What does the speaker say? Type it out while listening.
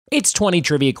It's 20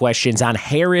 trivia questions on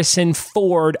Harrison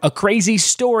Ford, a crazy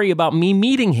story about me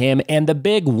meeting him, and the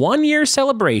big 1-year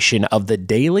celebration of the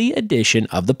daily edition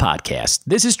of the podcast.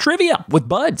 This is Trivia with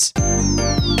Buds.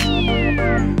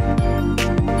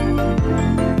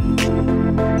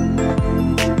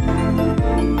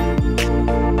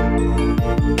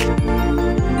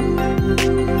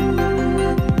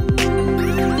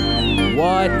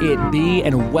 What it be,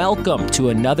 and welcome to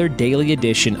another daily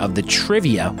edition of the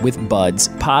Trivia with Buds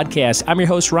podcast. I'm your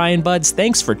host, Ryan Buds.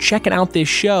 Thanks for checking out this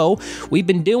show. We've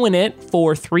been doing it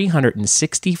for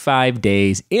 365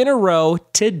 days in a row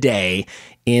today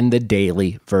in the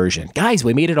daily version. Guys,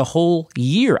 we made it a whole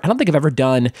year. I don't think I've ever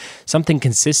done something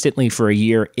consistently for a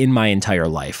year in my entire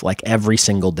life, like every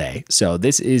single day. So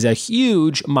this is a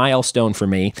huge milestone for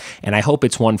me, and I hope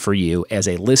it's one for you as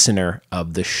a listener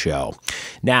of the show.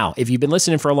 Now, if you've been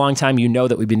listening for a long time, you know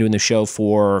that we've been doing the show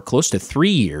for close to 3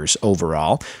 years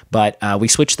overall, but we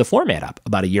switched the format up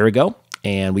about a year ago.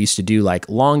 And we used to do like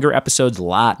longer episodes, a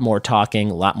lot more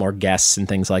talking, a lot more guests and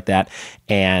things like that.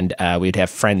 And we'd have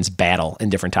friends battle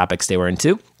in different topics they were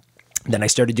into. Then I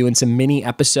started doing some mini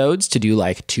episodes to do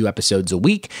like 2 episodes a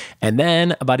week. And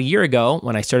then about a year ago,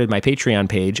 when I started my Patreon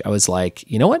page, I was like,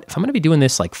 you know what? If I'm going to be doing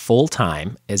this like full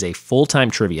time as a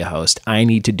full-time trivia host, I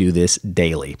need to do this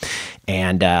daily.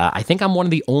 And I think I'm one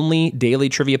of the only daily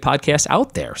trivia podcasts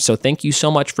out there. So thank you so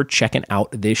much for checking out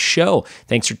this show.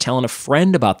 Thanks for telling a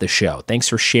friend about the show. Thanks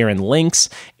for sharing links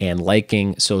and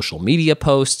liking social media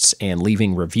posts and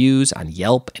leaving reviews on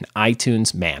Yelp and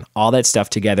iTunes. Man, all that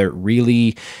stuff together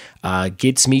really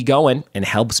gets me going and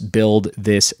helps build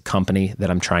this company that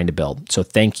I'm trying to build. So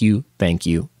thank you, thank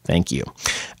you, thank you.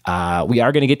 We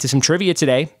are going to get to some trivia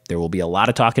today. There will be a lot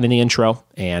of talking in the intro,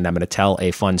 and I'm going to tell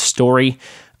a fun story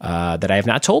that I have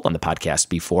not told on the podcast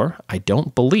before, I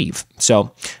don't believe.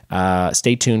 So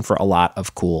stay tuned for a lot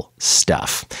of cool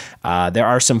stuff. There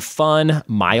are some fun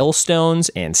milestones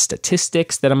and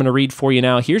statistics that I'm going to read for you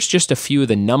now. Here's just a few of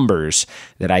the numbers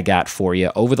that I got for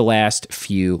you over the last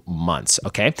few months,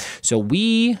 okay? So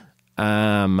we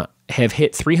have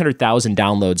hit 300,000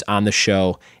 downloads on the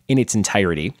show in its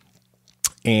entirety.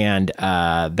 And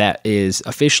that is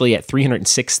officially at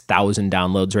 306,000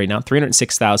 downloads right now,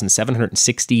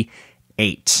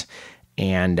 306,768.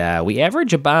 And we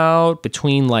average about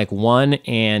between like 1,000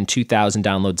 and 2,000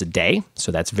 downloads a day.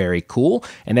 So that's very cool.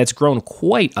 And that's grown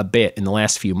quite a bit in the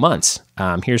last few months.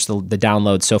 Here's the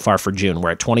downloads so far for June. We're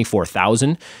at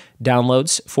 24,000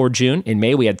 downloads for June. In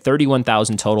May, we had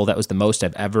 31,000 total. That was the most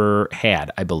I've ever had,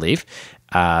 I believe,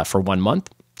 for 1 month.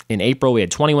 In April, we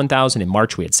had 21,000. In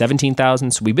March, we had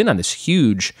 17,000. So we've been on this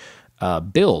huge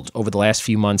build over the last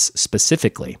few months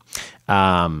specifically.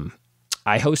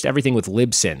 I host everything with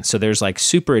Libsyn, so there's like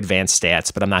super advanced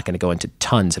stats, but I'm not going to go into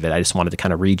tons of it. I just wanted to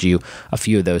kind of read you a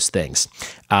few of those things.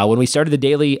 When we started the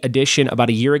daily edition about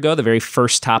a year ago, the very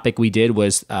first topic we did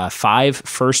was 5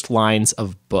 first lines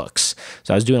of books.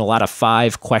 So I was doing a lot of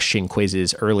 5-question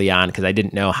quizzes early on because I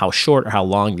didn't know how short or how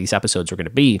long these episodes were going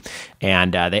to be.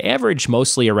 And they average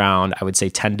mostly around, I would say,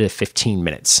 10 to 15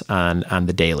 minutes on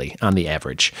the daily, on the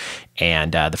average.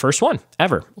 And the first one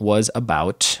ever was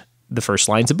about the first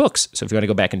lines of books. So if you want to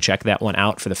go back and check that one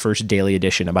out for the first daily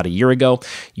edition about a year ago,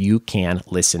 you can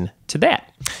listen to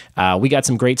that. We got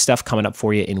some great stuff coming up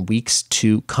for you in weeks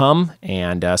to come,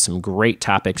 and some great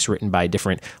topics written by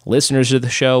different listeners of the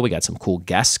show. We got some cool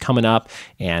guests coming up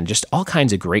and just all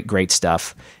kinds of great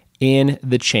stuff in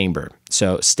the chamber.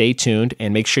 So stay tuned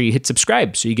and make sure you hit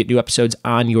subscribe so you get new episodes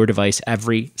on your device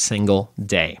every single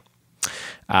day.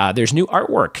 There's new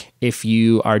artwork. If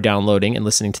you are downloading and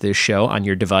listening to this show on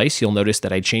your device, you'll notice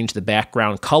that I changed the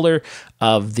background color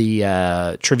of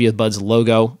the Trivia Buds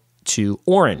logo to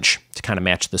orange to kind of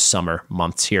match the summer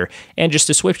months here, and just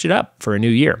to switch it up for a new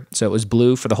year. So it was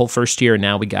blue for the whole first year, and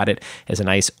now we got it as a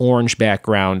nice orange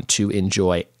background to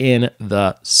enjoy in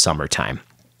the summertime.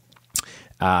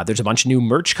 There's a bunch of new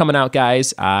merch coming out,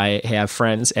 guys. I have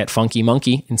friends at Funky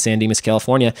Monkey in San Dimas,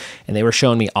 California, and they were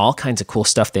showing me all kinds of cool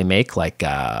stuff they make, like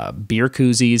beer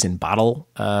koozies and bottle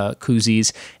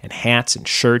koozies and hats and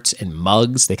shirts and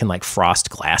mugs. They can like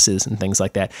frost glasses and things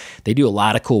like that. They do a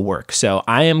lot of cool work. So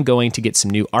I am going to get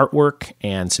some new artwork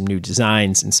and some new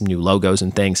designs and some new logos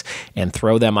and things and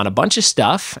throw them on a bunch of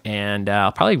stuff, and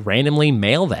I'll probably randomly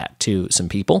mail that to some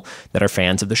people that are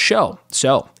fans of the show.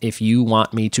 So if you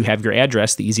want me to have your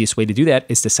address, the easiest way to do that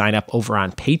is to sign up over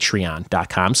on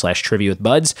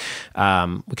patreon.com/triviawithbuds.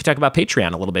 We could talk about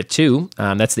Patreon a little bit too.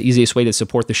 That's the easiest way to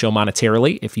support the show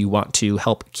monetarily if you want to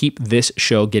help keep this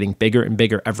show getting bigger and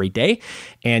bigger every day.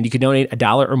 And you can donate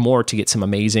 $1 or more to get some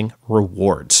amazing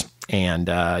rewards. And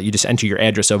you just enter your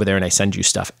address over there, and I send you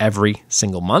stuff every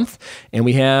single month. And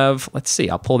we have, let's see,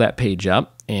 I'll pull that page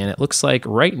up. And it looks like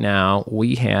right now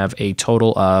we have a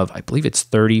total of, I believe it's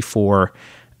 34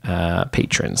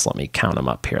 patrons. Let me count them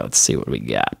up here. Let's see what we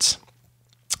got.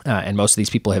 And most of these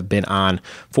people have been on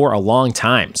for a long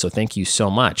time. So thank you so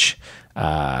much.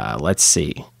 Let's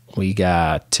see. We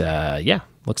got,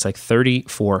 looks like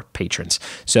 34 patrons.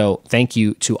 So thank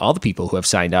you to all the people who have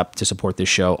signed up to support this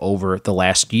show over the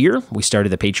last year. We started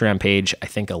the Patreon page, I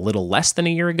think, a little less than a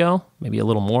year ago, maybe a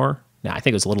little more. No, I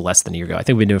think it was a little less than a year ago. I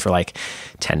think we've been doing it for like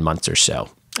 10 months or so.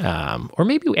 Or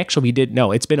maybe we did.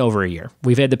 No, it's been over a year.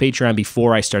 We've had the Patreon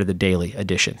before I started the daily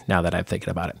edition, now that I'm thinking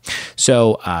about it.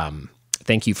 So,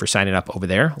 thank you for signing up over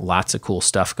there. Lots of cool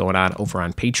stuff going on over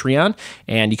on Patreon.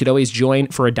 And you could always join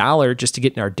for $1 just to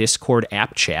get in our Discord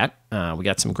app chat. We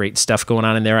got some great stuff going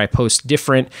on in there. I post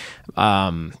different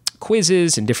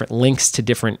quizzes and different links to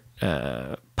different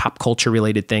pop culture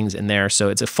related things in there. So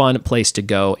it's a fun place to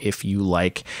go if you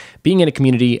like being in a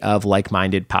community of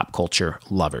like-minded pop culture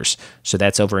lovers. So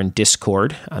that's over in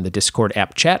Discord, on the Discord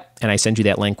app chat. And I send you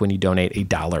that link when you donate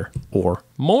 $1 or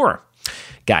more.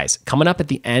 Guys, coming up at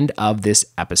the end of this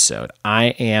episode, I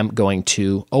am going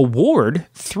to award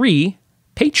 3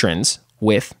 patrons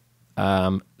with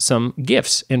some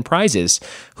gifts and prizes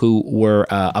who were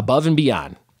above and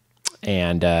beyond.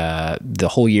 And the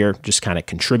whole year just kind of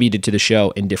contributed to the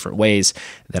show in different ways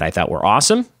that I thought were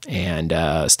awesome. And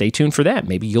stay tuned for that.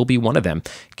 Maybe you'll be one of them.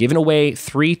 Giving away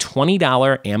 3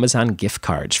 $20 Amazon gift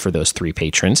cards for those 3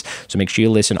 patrons. So make sure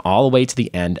you listen all the way to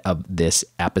the end of this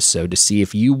episode to see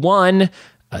if you won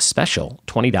a special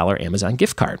 $20 Amazon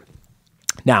gift card.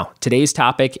 Now, today's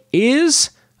topic is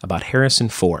about Harrison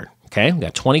Ford. Okay, we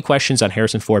got 20 questions on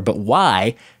Harrison Ford, but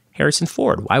why Harrison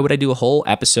Ford? Why would I do a whole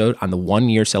episode on the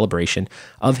 1-year celebration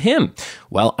of him?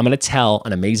 Well, I'm going to tell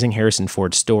an amazing Harrison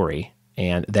Ford story,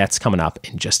 and that's coming up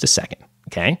in just a second.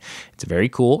 Okay, it's very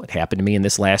cool. It happened to me in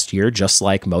this last year, just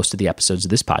like most of the episodes of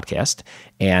this podcast.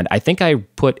 And I think I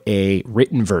put a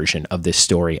written version of this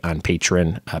story on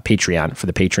Patreon for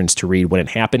the patrons to read when it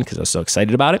happened because I was so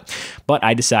excited about it. But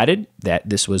I decided that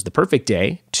this was the perfect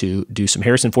day to do some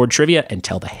Harrison Ford trivia and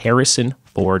tell the Harrison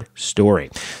Ford story.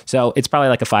 So it's probably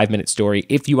like a 5-minute story.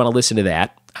 If you want to listen to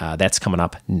that, that's coming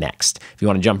up next. If you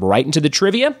want to jump right into the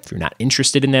trivia, if you're not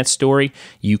interested in that story,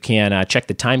 you can check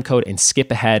the time code and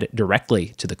skip ahead directly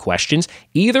to the questions.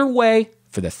 Either way,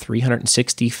 for the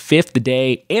 365th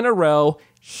day in a row,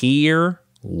 here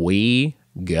we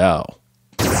go.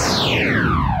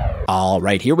 All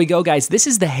right, here we go, guys. This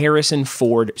is the Harrison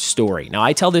Ford story. Now,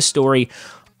 I tell this story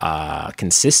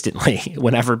consistently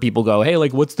whenever people go, hey,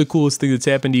 like, what's the coolest thing that's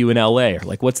happened to you in LA? Or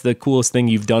like, what's the coolest thing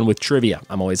you've done with trivia?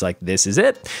 I'm always like, this is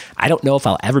it. I don't know if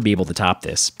I'll ever be able to top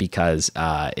this because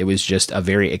it was just a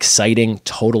very exciting,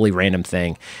 totally random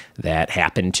thing that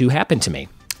happened to me.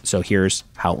 So here's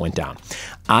how it went down.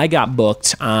 I got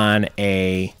booked on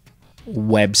a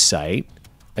website.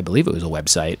 I believe it was a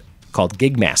website called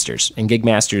Gigmasters. And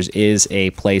Gigmasters is a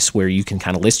place where you can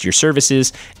kind of list your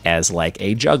services as like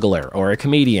a juggler or a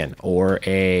comedian or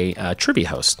a trivia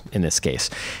host in this case.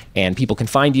 And people can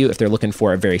find you if they're looking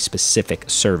for a very specific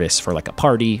service for like a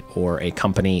party or a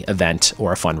company event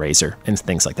or a fundraiser and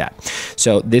things like that.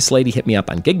 So this lady hit me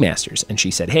up on Gigmasters and she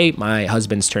said, hey, my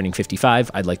husband's turning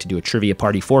 55. I'd like to do a trivia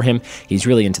party for him. He's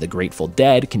really into the Grateful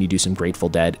Dead. Can you do some Grateful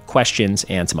Dead questions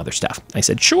and some other stuff? I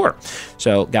said, sure.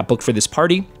 So got booked for this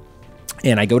party.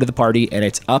 And I go to the party, and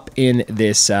it's up in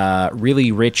this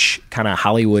really rich kind of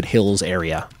Hollywood Hills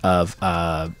area of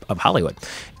Hollywood.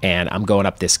 And I'm going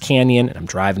up this canyon, and I'm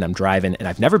driving, and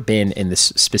I've never been in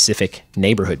this specific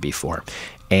neighborhood before.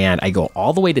 And I go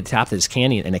all the way to the top of this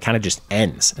canyon, and it kind of just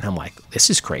ends. And I'm like,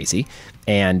 this is crazy.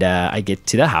 And I get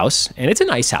to the house, and it's a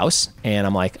nice house. And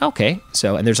I'm like, okay.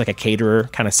 So, and there's like a caterer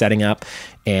kind of setting up,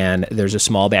 and there's a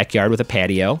small backyard with a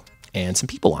patio and some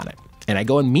people on it. And I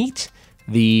go and meet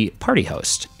the party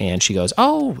host, and she goes,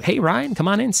 oh, hey, Ryan, come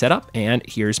on in, set up, and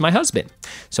here's my husband.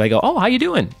 So I go, oh, how you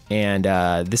doing? And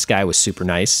this guy was super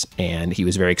nice, and he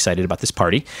was very excited about this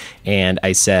party. And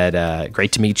I said,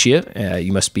 great to meet you.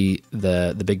 You must be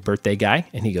the big birthday guy.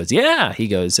 And he goes, yeah. He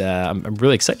goes, I'm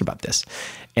really excited about this.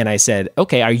 And I said,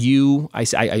 okay, I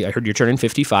heard you're turning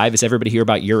 55. Is everybody here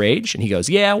about your age? And he goes,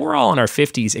 yeah, we're all in our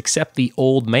 50s except the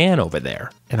old man over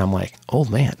there. And I'm like,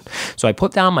 old man. So I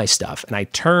put down my stuff and I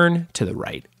turn to the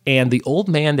right. And the old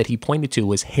man that he pointed to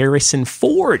was Harrison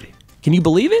Ford. Can you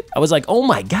believe it? I was like, oh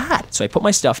my God. So I put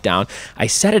my stuff down, I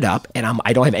set it up, and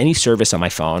I don't have any service on my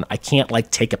phone. I can't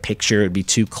like take a picture. It'd be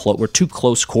too close. We're too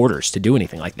close quarters to do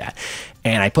anything like that.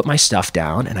 And I put my stuff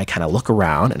down and I kind of look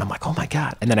around and I'm like, oh my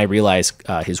God. And then I realize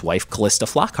his wife, Callista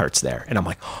Flockhart's there. And I'm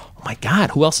like, oh my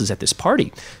God, who else is at this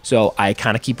party? So I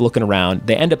kind of keep looking around.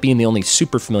 They end up being the only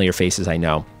super familiar faces I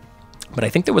know. But I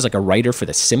think there was like a writer for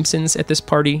The Simpsons at this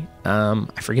party. I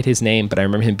forget his name, but I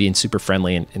remember him being super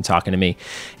friendly and talking to me.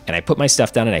 And I put my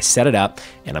stuff down and I set it up,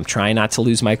 and I'm trying not to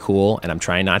lose my cool, and I'm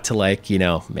trying not to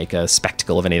make a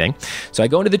spectacle of anything. So I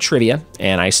go into the trivia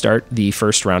and I start the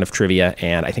first round of trivia,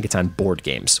 and I think it's on board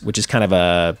games, which is kind of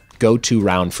a go-to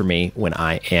round for me when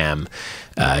I am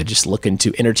just looking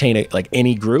to entertain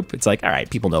any group. It's like, all right,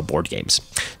 people know board games.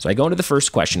 So I go into the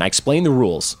first question. I explain the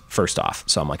rules first off.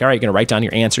 So I'm like, all right, you're going to write down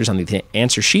your answers on the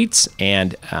answer sheets,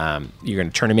 and you're going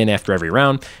to turn them in after every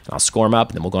round, and I'll score them up,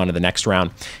 and then we'll go on to the next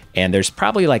round. And there's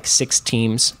probably like 6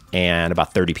 teams and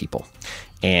about 30 people.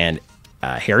 And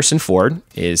Harrison Ford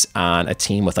is on a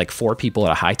team with like 4 people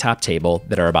at a high top table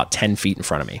that are about 10 feet in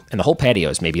front of me. And the whole patio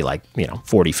is maybe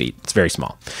 40 feet. It's very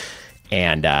small.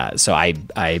 And so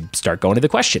I start going to the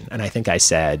question. And I think I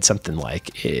said something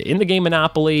like, in the game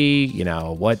Monopoly,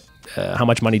 how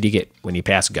much money do you get when you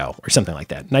pass go? Or something like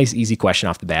that. Nice, easy question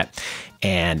off the bat.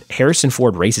 And Harrison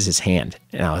Ford raises his hand.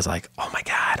 And I was like, oh my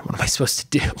God, what am I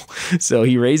supposed to do? So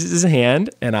he raises his hand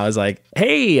and I was like,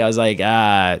 hey,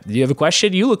 do you have a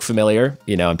question? You look familiar,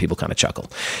 and people kind of chuckle.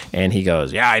 And he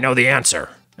goes, yeah, I know the answer.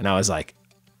 And I was like,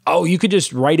 oh, you could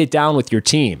just write it down with your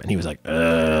team. And he was like,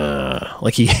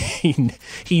 like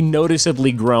he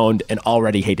noticeably groaned and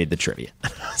already hated the trivia. I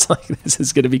was like, this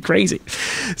is going to be crazy.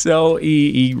 So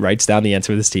he writes down the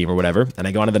answer with his team or whatever. And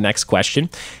I go on to the next question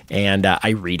and I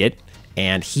read it,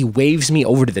 and he waves me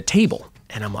over to the table.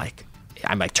 And I'm like,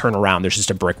 turn around. There's just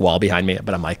a brick wall behind me.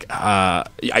 But I'm like,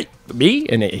 me?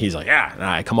 And he's like, yeah. And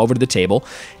I come over to the table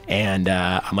and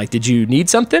I'm like, did you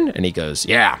need something? And he goes,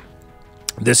 yeah.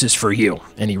 This is for you.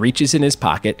 And he reaches in his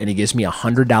pocket and he gives me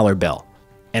 $100 bill.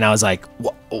 And I was like,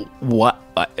 what?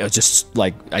 It was just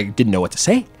like, I didn't know what to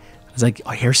say. I was like,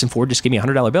 oh, Harrison Ford just gave me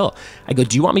 $100 bill. I go,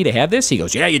 do you want me to have this? He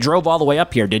goes, yeah, you drove all the way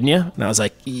up here, didn't you? And I was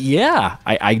like, yeah,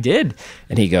 I did.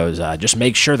 And he goes, just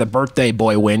make sure the birthday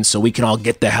boy wins so we can all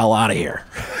get the hell out of here.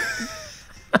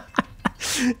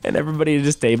 And everybody at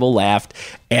this table laughed,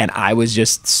 and I was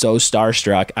just so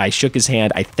starstruck. I shook his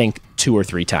hand, I think 2 or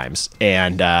 3 times.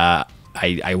 And,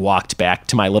 I walked back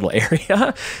to my little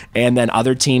area, and then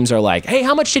other teams are like, hey,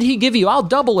 how much did he give you? I'll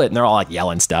double it. And they're all like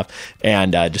yelling stuff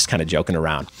and just kind of joking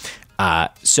around.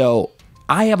 So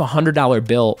I have $100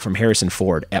 bill from Harrison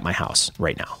Ford at my house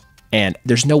right now. And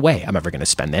there's no way I'm ever going to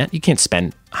spend that. You can't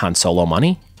spend Han Solo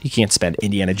money. You can't spend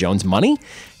Indiana Jones money.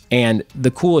 And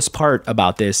the coolest part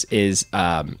about this is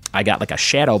I got like a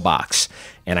shadow box,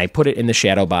 and I put it in the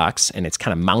shadow box, and it's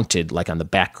kind of mounted like on the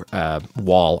back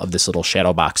wall of this little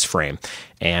shadow box frame.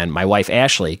 And my wife,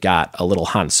 Ashley, got a little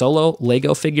Han Solo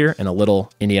Lego figure and a little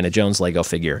Indiana Jones Lego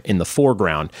figure in the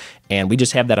foreground. And we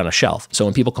just have that on a shelf. So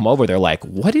when people come over, they're like,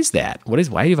 what is that? Why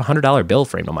do you have a $100 bill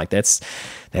frame? I'm like, that's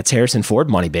Harrison Ford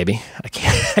money, baby. I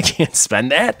can't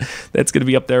spend that. That's going to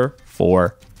be up there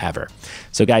forever.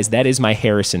 So guys, that is my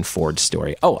Harrison Ford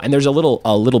story. Oh, and there's a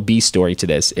little B story to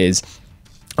this is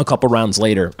a couple rounds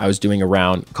later, I was doing a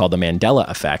round called the Mandela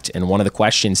Effect. And one of the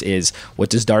questions is, what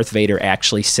does Darth Vader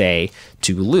actually say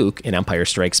to Luke in Empire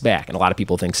Strikes Back? And a lot of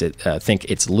people think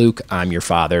it's Luke, I'm your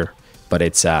father. But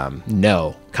it's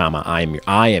no, comma,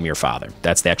 I am your father.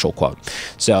 That's the actual quote.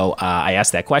 So I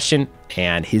asked that question,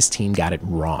 and his team got it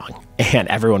wrong. And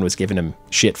everyone was giving him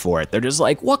shit for it. They're just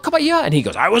like, what, come on, yeah? And he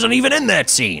goes, I wasn't even in that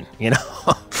scene,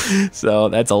 So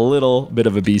that's a little bit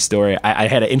of a B story. I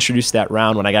had to introduce that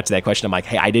round when I got to that question. I'm like,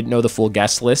 hey, I didn't know the full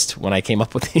guest list when I came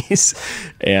up with these.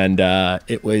 And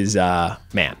it was,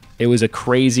 it was a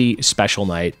crazy special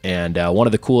night. And one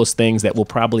of the coolest things that will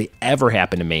probably ever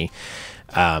happen to me.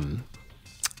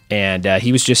 And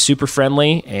he was just super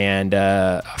friendly and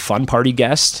a fun party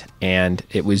guest. And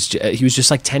he was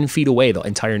just like 10 feet away the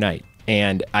entire night.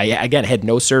 And I, again, had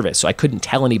no service. So I couldn't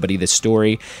tell anybody this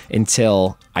story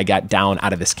until I got down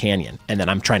out of this canyon. And then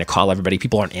I'm trying to call everybody.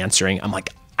 People aren't answering. I'm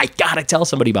like, I got to tell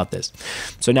somebody about this.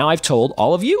 So now I've told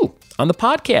all of you on the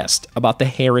podcast about the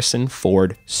Harrison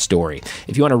Ford story.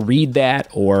 If you want to read that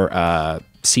or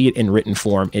see it in written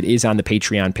form, it is on the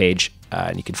Patreon page.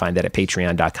 And you can find that at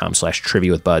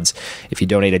patreon.com/triviawithbuds. If you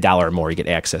donate $1 or more, you get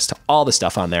access to all the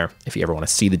stuff on there if you ever want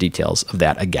to see the details of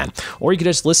that again. Or you can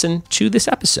just listen to this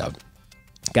episode.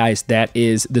 Guys, that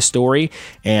is the story.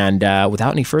 And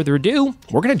without any further ado,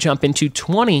 we're going to jump into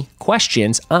 20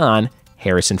 questions on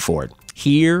Harrison Ford.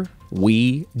 Here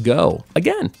we go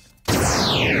again.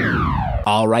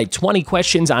 All right, 20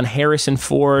 questions on Harrison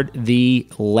Ford, the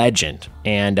legend.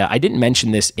 And I didn't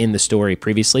mention this in the story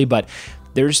previously, but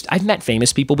I've met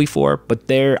famous people before, but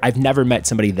I've never met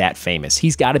somebody that famous.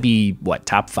 He's got to be,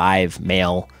 top 5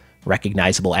 male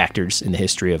recognizable actors in the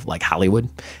history of like Hollywood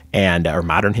or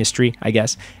modern history, I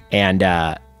guess. And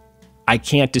I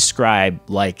can't describe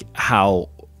like how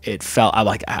it felt. I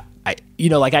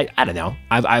don't know.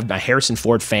 I'm a Harrison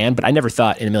Ford fan, but I never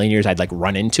thought in a million years I'd like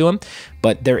run into him.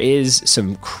 But there is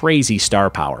some crazy star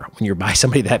power when you're by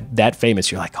somebody that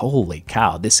famous. You're like, holy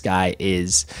cow, this guy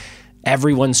is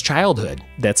everyone's childhood.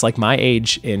 That's like my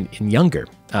age and younger,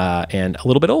 and a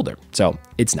little bit older. So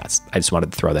it's nuts. I just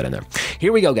wanted to throw that in there.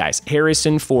 Here we go, guys.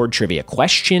 Harrison Ford trivia.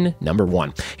 Question number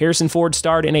 1. Harrison Ford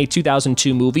starred in a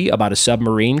 2002 movie about a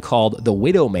submarine called The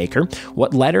Widowmaker.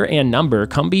 What letter and number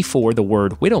come before the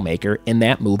word Widowmaker in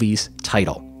that movie's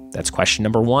title? That's question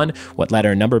number 1. What letter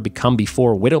and number come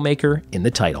before Widowmaker in the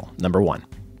title? Number 1.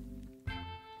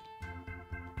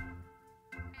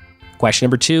 Question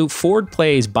number 2, Ford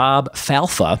plays Bob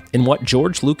Falfa in what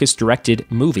George Lucas directed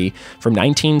movie from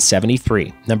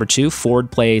 1973? Number 2, Ford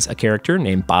plays a character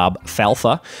named Bob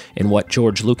Falfa in what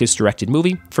George Lucas directed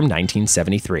movie from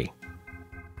 1973?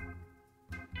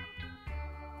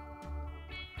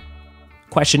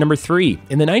 Question number 3,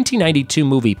 in the 1992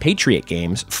 movie Patriot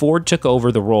Games, Ford took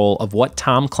over the role of what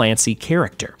Tom Clancy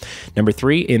character? Number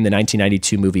 3, in the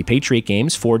 1992 movie Patriot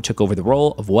Games, Ford took over the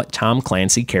role of what Tom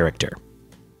Clancy character?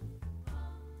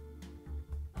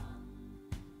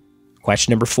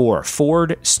 Question number 4.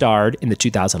 Ford starred in the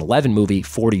 2011 movie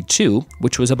 42,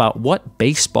 which was about what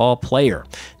baseball player?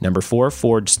 Number 4.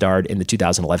 Ford starred in the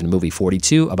 2011 movie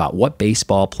 42 about what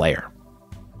baseball player?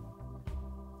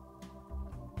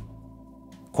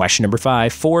 Question number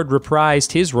 5. Ford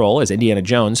reprised his role as Indiana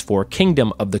Jones for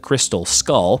Kingdom of the Crystal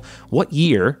Skull. What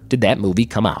year did that movie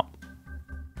come out?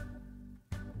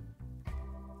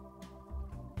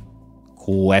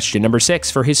 Question number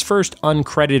 6. For his first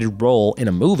uncredited role in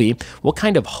a movie, what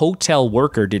kind of hotel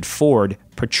worker did Ford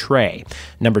portray?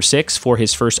 Number 6. For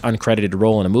his first uncredited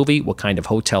role in a movie, what kind of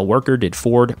hotel worker did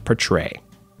Ford portray?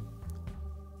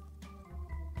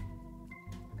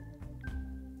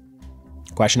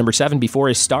 Question number 7. Before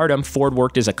his stardom, Ford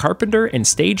worked as a carpenter and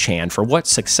stagehand for what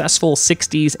successful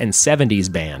 60s and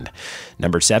 70s band?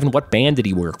 Number 7. What band did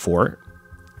he work for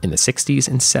in the 60s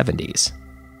and 70s?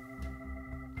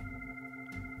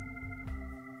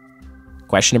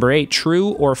 Question number 8,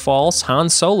 true or false, Han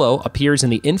Solo appears in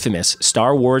the infamous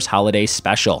Star Wars Holiday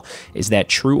Special. Is that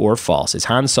true or false? Is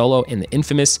Han Solo in the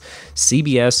infamous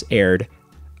CBS-aired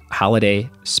Holiday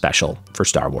Special for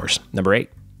Star Wars? Number 8.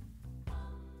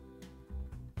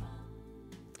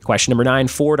 Question number 9,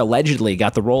 Ford allegedly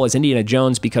got the role as Indiana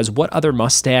Jones because what other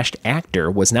mustached actor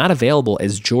was not available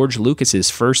as George Lucas's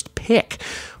first pick?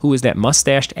 Who was that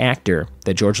mustached actor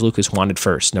that George Lucas wanted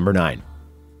first? Number 9.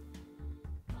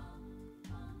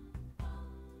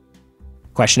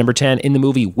 Question number 10, in the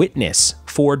movie Witness,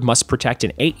 Ford must protect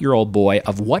an 8-year-old boy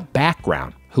of what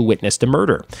background who witnessed a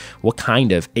murder? What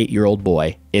kind of 8-year-old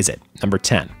boy is it? Number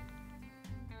 10.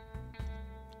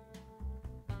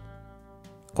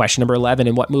 Question number 11,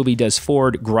 in what movie does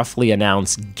Ford gruffly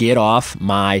announce, "Get off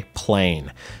my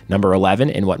plane"? Number 11,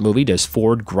 in what movie does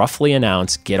Ford gruffly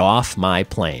announce, "Get off my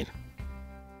plane"?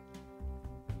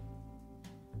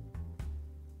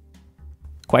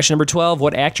 Question number 12,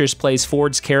 what actress plays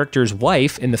Ford's character's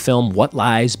wife in the film What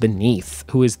Lies Beneath?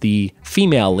 Who is the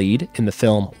female lead in the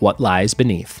film What Lies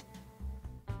Beneath?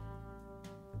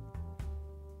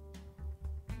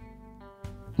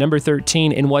 Number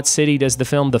 13, in what city does the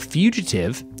film The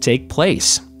Fugitive take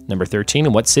place? Number 13,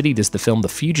 in what city does the film The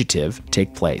Fugitive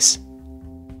take place?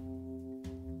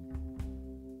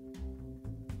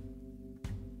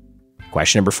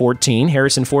 Question number 14,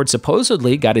 Harrison Ford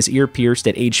supposedly got his ear pierced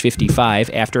at age 55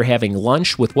 after having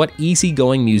lunch with what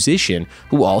easygoing musician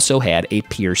who also had a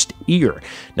pierced ear?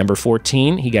 Number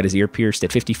 14, he got his ear pierced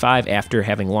at 55 after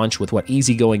having lunch with what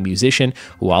easygoing musician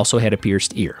who also had a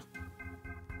pierced ear?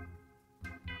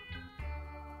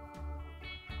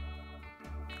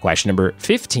 Question number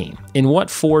 15. In what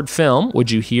Ford film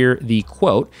would you hear the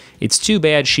quote, "It's too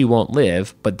bad she won't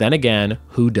live, but then again,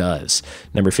 who does"?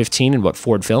 Number 15. In what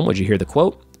Ford film would you hear the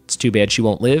quote, "It's too bad she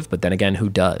won't live, but then again, who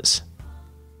does"?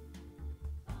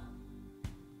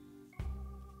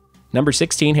 Number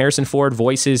 16. Harrison Ford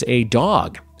voices a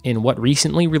dog in what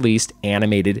recently released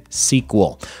animated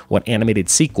sequel? What animated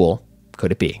sequel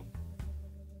could it be?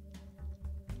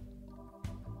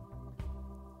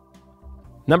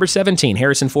 Number 17,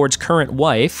 Harrison Ford's current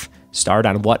wife starred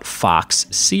on what Fox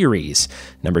series?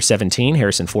 Number 17,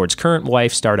 Harrison Ford's current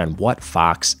wife starred on what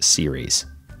Fox series?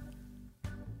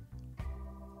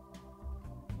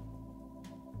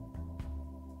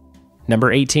 Number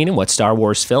 18, in what Star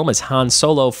Wars film is Han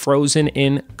Solo frozen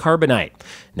in carbonite?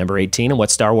 Number 18, in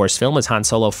what Star Wars film is Han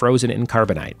Solo frozen in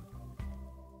carbonite?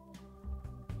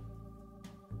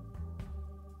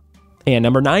 And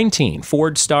number 19,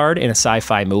 Ford starred in a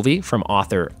sci-fi movie from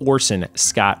author Orson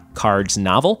Scott Card's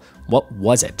novel. What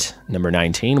was it? Number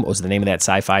 19, what was the name of that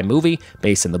sci-fi movie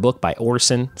based on the book by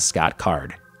Orson Scott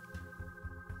Card?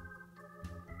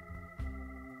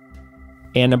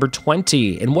 And number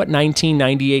 20, in what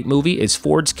 1998 movie is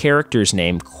Ford's character's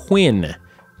name Quinn?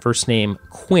 First name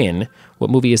Quinn. What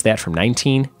movie is that from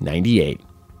 1998?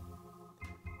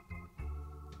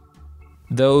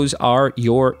 Those are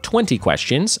your 20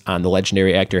 questions on the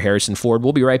legendary actor Harrison Ford.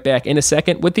 We'll be right back in a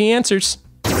second with the answers.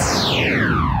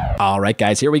 All right,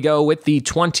 guys, here we go with the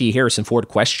 20 Harrison Ford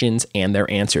questions and their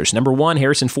answers. Number 1,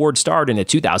 Harrison Ford starred in a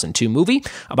 2002 movie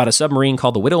about a submarine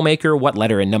called the Widowmaker. What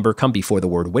letter and number come before the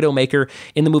word Widowmaker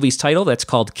in the movie's title? That's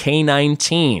called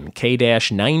K-19,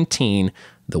 K-19,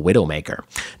 The Widowmaker.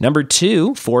 Number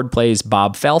 2, Ford plays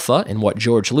Bob Falfa in what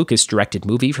George Lucas directed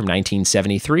movie from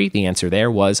 1973? The answer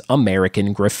there was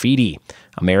American Graffiti.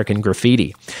 American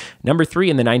Graffiti. Number 3,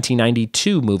 in the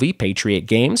 1992 movie Patriot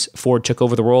Games, Ford took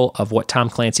over the role of what Tom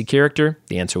Clancy character?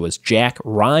 The answer was Jack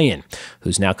Ryan,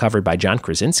 who's now covered by John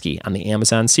Krasinski on the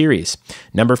Amazon series.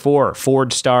 Number 4,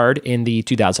 Ford starred in the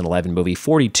 2011 movie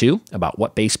 42 about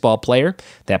what baseball player?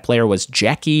 That player was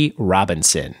Jackie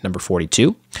Robinson, number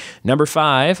 42. Number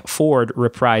 5, Ford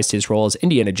reprised his role as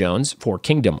Indiana Jones for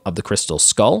Kingdom of the Crystal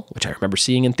Skull, which I remember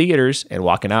seeing in theaters and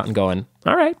walking out and going,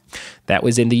 all right. That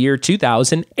was in the year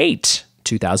 2008.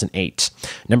 2008.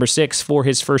 Number 6, for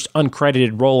his first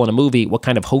uncredited role in a movie, what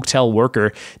kind of hotel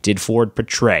worker did Ford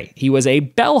portray? He was a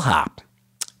bellhop.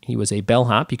 He was a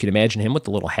bellhop. You can imagine him with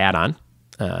the little hat on.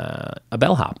 A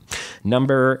bellhop.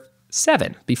 Number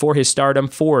 7, before his stardom,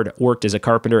 Ford worked as a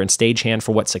carpenter and stagehand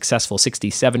for what successful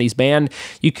 60s, 70s band?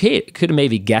 You could have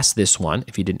maybe guessed this one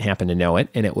if you didn't happen to know it,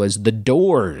 and it was The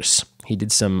Doors. He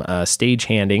did some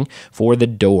stagehanding for The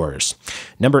Doors.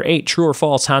 Number 8, true or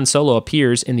false, Han Solo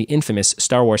appears in the infamous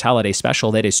Star Wars Holiday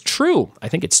Special. That is true. I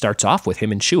think it starts off with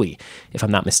him and Chewie, if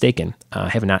I'm not mistaken. I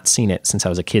have not seen it since I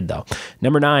was a kid, though.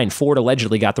 Number 9, Ford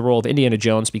allegedly got the role of Indiana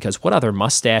Jones because what other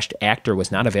mustached actor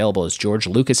was not available as George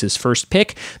Lucas's first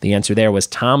pick? The answer there was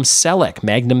Tom Selleck,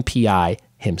 Magnum P.I.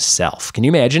 himself. Can you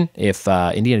imagine if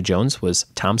Indiana Jones was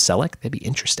Tom Selleck? That'd be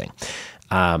interesting.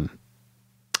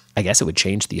 I guess it would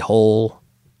change the whole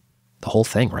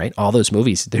thing, right? All those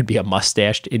movies, there'd be a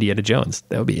mustached Indiana Jones.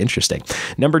 That would be interesting.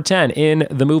 Number 10, in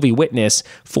the movie Witness,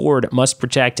 Ford must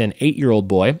protect an 8-year-old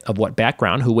boy of what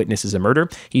background who witnesses a murder?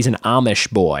 He's an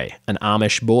Amish boy. An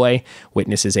Amish boy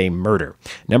witnesses a murder.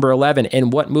 Number 11, in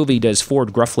what movie does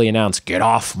Ford gruffly announce, "Get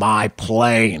off my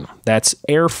plane"? That's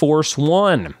Air Force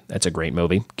One. That's a great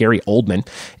movie. Gary Oldman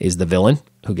is the villain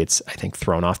who gets, I think,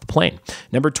 thrown off the plane.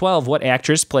 Number 12, what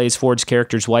actress plays Ford's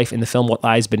character's wife in the film What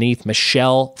Lies Beneath?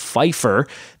 Michelle Pfeiffer.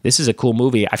 This is a cool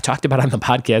movie. I've talked about it on the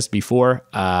podcast before.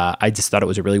 I just thought it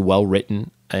was a really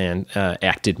well-written and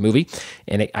acted movie.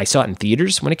 And I saw it in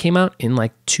theaters when it came out in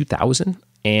like 2000.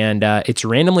 And it's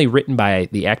randomly written by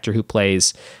the actor who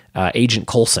plays Agent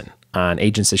Coulson on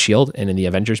Agents of S.H.I.E.L.D. and in the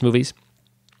Avengers movies.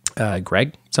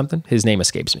 Greg something. His name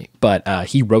escapes me, but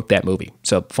he wrote that movie.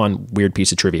 So fun, weird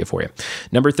piece of trivia for you.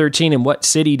 Number 13, in what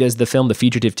city does the film The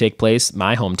Fugitive take place?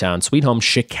 My hometown, sweet home,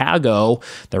 Chicago.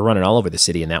 They're running all over the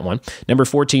city in that one. Number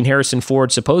 14, Harrison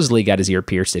Ford supposedly got his ear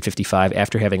pierced at 55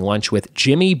 after having lunch with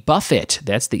Jimmy Buffett.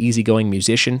 That's the easygoing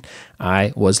musician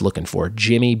I was looking for.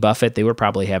 Jimmy Buffett. They were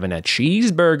probably having a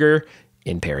cheeseburger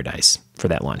in paradise for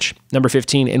that lunch. Number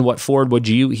 15, in what Ford film would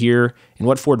you hear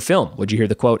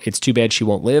the quote, "It's too bad she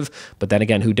won't live"? But then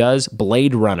again, who does?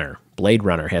 Blade Runner. Blade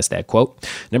Runner has that quote.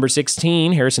 Number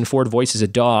 16, Harrison Ford voices a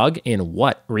dog in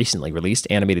what recently released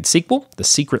animated sequel? The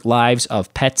Secret Lives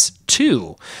of Pets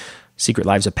 2. Secret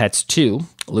Lives of Pets 2.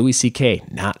 Louis C.K.,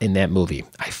 not in that movie.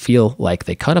 I feel like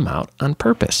they cut him out on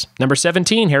purpose. Number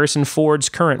 17, Harrison Ford's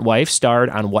current wife starred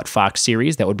on what Fox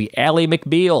series? That would be Ally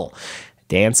McBeal.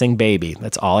 Dancing Baby.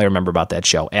 That's all I remember about that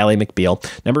show. Ally McBeal.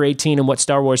 Number 18, in what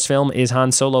Star Wars film is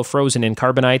Han Solo frozen in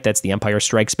carbonite? That's The Empire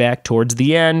Strikes Back. Towards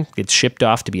the end, gets shipped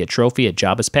off to be a trophy at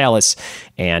Jabba's palace.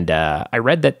 And I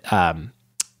read that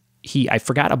I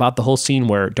forgot about the whole scene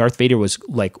where Darth Vader was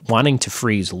like wanting to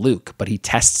freeze Luke, but he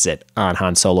tests it on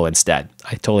Han Solo instead.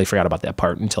 I totally forgot about that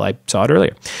part until I saw it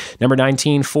earlier. Number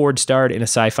 19, Ford starred in a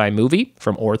sci-fi movie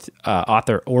from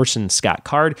author Orson Scott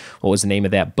Card. What was the name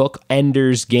of that book?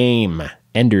 Ender's Game.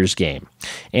 Ender's Game.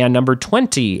 And number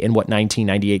 20, in what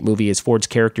 1998 movie is Ford's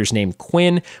character's name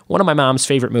Quinn? One of my mom's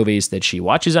favorite movies that she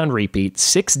watches on repeat,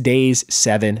 6 Days,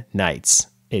 7 Nights.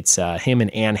 It's him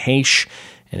and Anne Heche.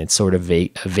 and it's sort of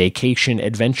a vacation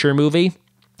adventure movie,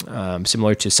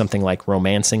 similar to something like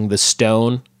Romancing the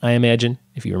Stone, I imagine,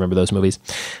 if you remember those movies.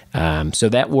 So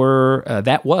that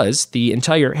was the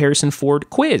entire Harrison Ford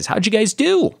quiz. How'd you guys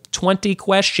do? 20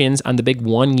 questions on the big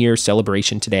 1-year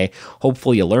celebration today.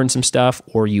 Hopefully you learned some stuff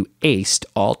or you aced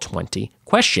all 20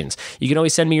 questions. You can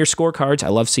always send me your scorecards. I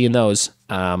love seeing those.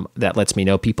 That lets me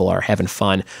know people are having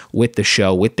fun with the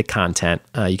show, with the content.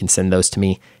 You can send those to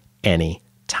me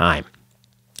anytime.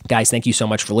 Guys, thank you so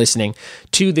much for listening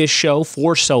to this show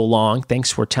for so long. Thanks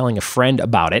for telling a friend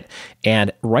about it.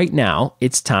 And right now,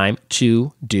 it's time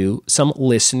to do some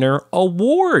listener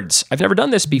awards. I've never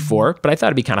done this before, but I thought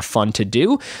it'd be kind of fun to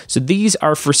do. So these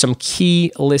are for some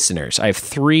key listeners. I have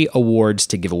 3 awards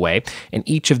to give away, and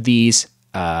each of these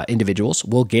individuals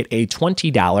will get a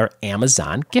 $20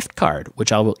 Amazon gift card,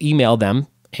 which I will email them,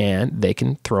 and they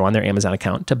can throw on their Amazon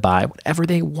account to buy whatever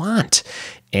they want.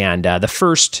 And the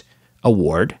first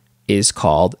award is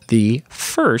called the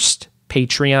First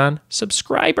Patreon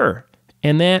Subscriber,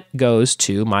 and that goes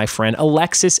to my friend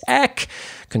Alexis Eck.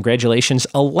 Congratulations,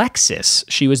 Alexis.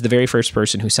 She was the very first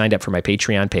person who signed up for my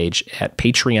Patreon page at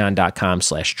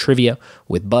patreon.com/trivia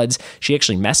with buds. She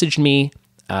actually messaged me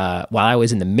while I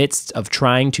was in the midst of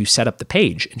trying to set up the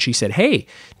page. And she said, hey,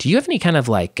 do you have any kind of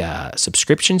like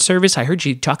subscription service? I heard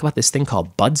you talk about this thing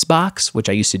called Budsbox, which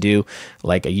I used to do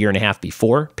like 1.5 years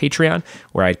before Patreon,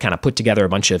 where I'd kind of put together a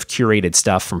bunch of curated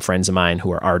stuff from friends of mine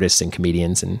who are artists and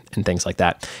comedians and things like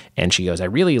that. And she goes, I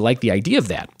really like the idea of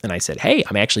that. And I said, hey,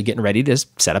 I'm actually getting ready to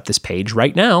set up this page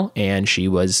right now. And she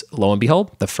was, lo and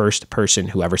behold, the first person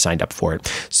who ever signed up for it.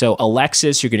 So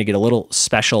Alexis, you're going to get a little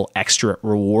special extra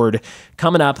reward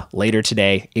coming up later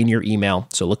today in your email.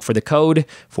 So look for the code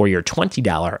for your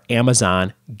 $20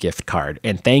 Amazon gift card.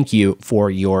 And thank you for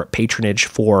your patronage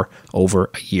for over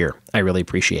a year. I really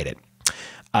appreciate it.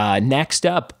 Next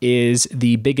up is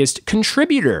the biggest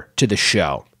contributor to the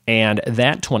show. And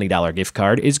that $20 gift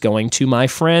card is going to my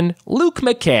friend Luke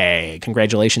McKay.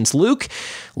 Congratulations, Luke.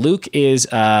 Luke is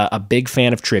a big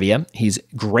fan of trivia. He's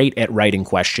great at writing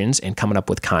questions and coming up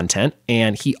with content,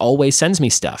 and he always sends me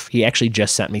stuff. He actually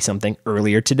just sent me something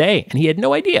earlier today, and he had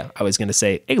no idea I was going to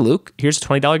say, hey, Luke, here's a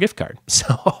 $20 gift card.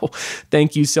 So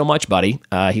thank you so much, buddy.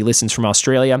 He listens from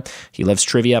Australia. He loves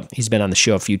trivia. He's been on the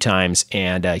show a few times,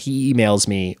 and he emails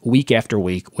me week after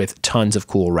week with tons of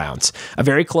cool rounds. A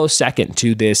very close second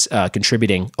to this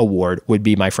contributing award would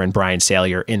be my friend Brian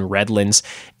Salyer in Redlands.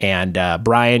 And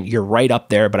Brian, you're right up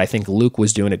there, but I think Luke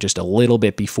was doing it just a little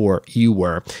bit before you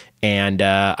were. And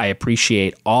I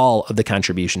appreciate all of the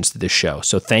contributions to this show.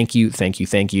 So thank you, thank you,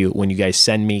 thank you. When you guys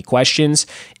send me questions,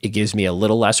 it gives me a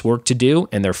little less work to do,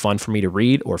 and they're fun for me to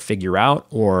read or figure out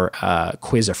or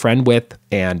quiz a friend with.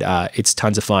 And it's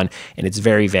tons of fun, and it's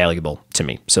very valuable to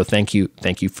me. So thank you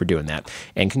for doing that.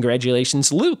 And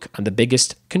congratulations, Luke, on the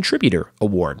biggest contributor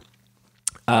award.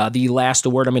 The last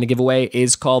award I'm going to give away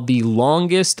is called the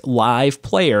Longest Live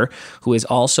Player, who is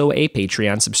also a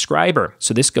Patreon subscriber.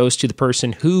 So this goes to the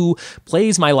person who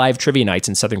plays my live trivia nights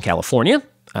in Southern California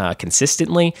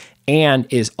consistently and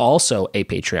is also a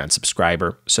Patreon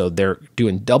subscriber. So they're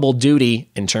doing double duty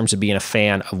in terms of being a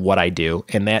fan of what I do,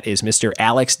 and that is Mr.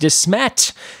 Alex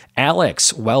DeSmet.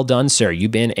 Alex, well done, sir.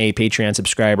 You've been a Patreon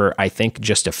subscriber, I think,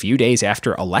 just a few days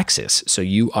after Alexis. So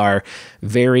you are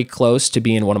very close to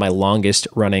being one of my longest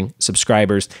running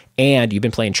subscribers. And you've been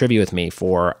playing trivia with me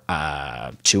for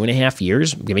 2.5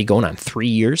 years, maybe going on 3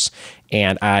 years.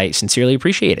 And I sincerely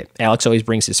appreciate it. Alex always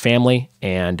brings his family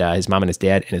and his mom and his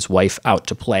dad and his wife out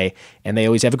to play. And they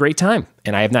always have a great time.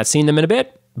 And I have not seen them in a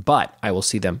bit, but I will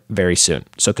see them very soon.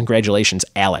 So congratulations,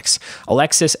 Alex.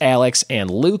 Alexis, Alex,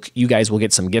 and Luke, you guys will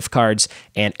get some gift cards,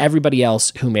 and everybody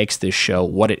else who makes this show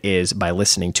what it is by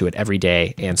listening to it every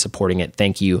day and supporting it.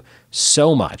 Thank you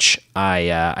so much.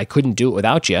 I couldn't do it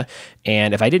without you.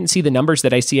 And if I didn't see the numbers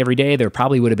that I see every day, there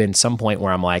probably would have been some point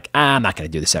where I'm like, I'm not going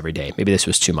to do this every day. Maybe this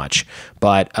was too much.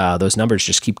 But those numbers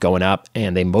just keep going up,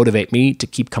 and they motivate me to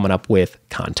keep coming up with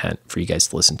content for you guys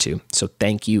to listen to. So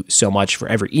thank you so much for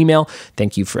every email.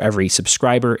 Thank you for every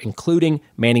subscriber, including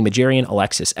Manny Majarian,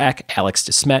 Alexis Eck, Alex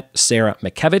DeSmet, Sarah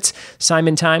McKevitz,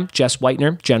 Simon Time, Jess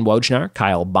Whitener, Jen Wojnar,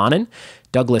 Kyle Bonin,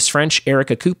 Douglas French,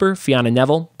 Erica Cooper, Fiona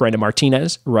Neville, Brenda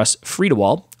Martinez, Russ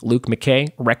Friedewald, Luke McKay,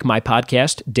 Wreck My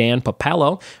Podcast, Dan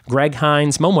Papalo, Greg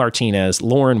Hines, Mo Martinez,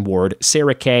 Lauren Ward,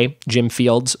 Sarah Kay, Jim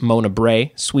Fields, Mona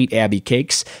Bray, Sweet Abby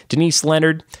Cakes, Denise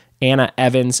Leonard, Anna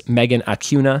Evans, Megan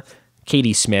Acuna,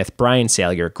 Katie Smith, Brian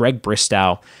Salyer, Greg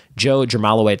Bristow, Joe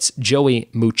Jermalowitz, Joey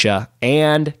Mucha,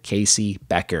 and Casey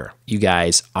Becker. You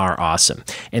guys are awesome.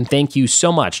 And thank you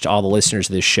so much to all the listeners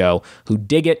of this show who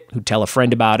dig it, who tell a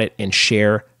friend about it, and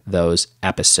share those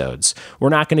episodes. We're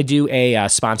not going to do a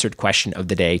sponsored question of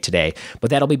the day today, but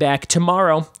that'll be back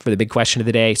tomorrow for the big question of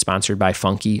the day, sponsored by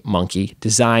Funky Monkey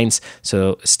Designs.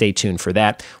 So stay tuned for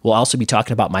that. We'll also be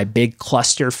talking about my big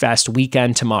Clusterfest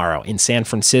weekend tomorrow in San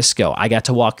Francisco. I got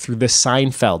to walk through the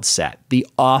Seinfeld set, The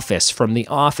Office from The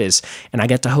Office, and I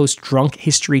got to host Drunk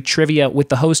History Trivia with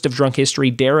the host of Drunk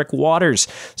History, Derek Waters.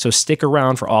 So stick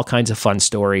around for all kinds of fun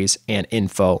stories and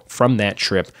info from that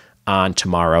trip on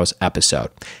tomorrow's episode.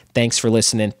 Thanks for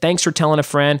listening. Thanks for telling a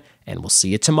friend, and we'll see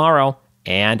you tomorrow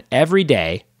and every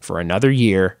day for another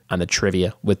year on the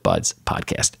Trivia with Buds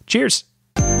podcast. Cheers.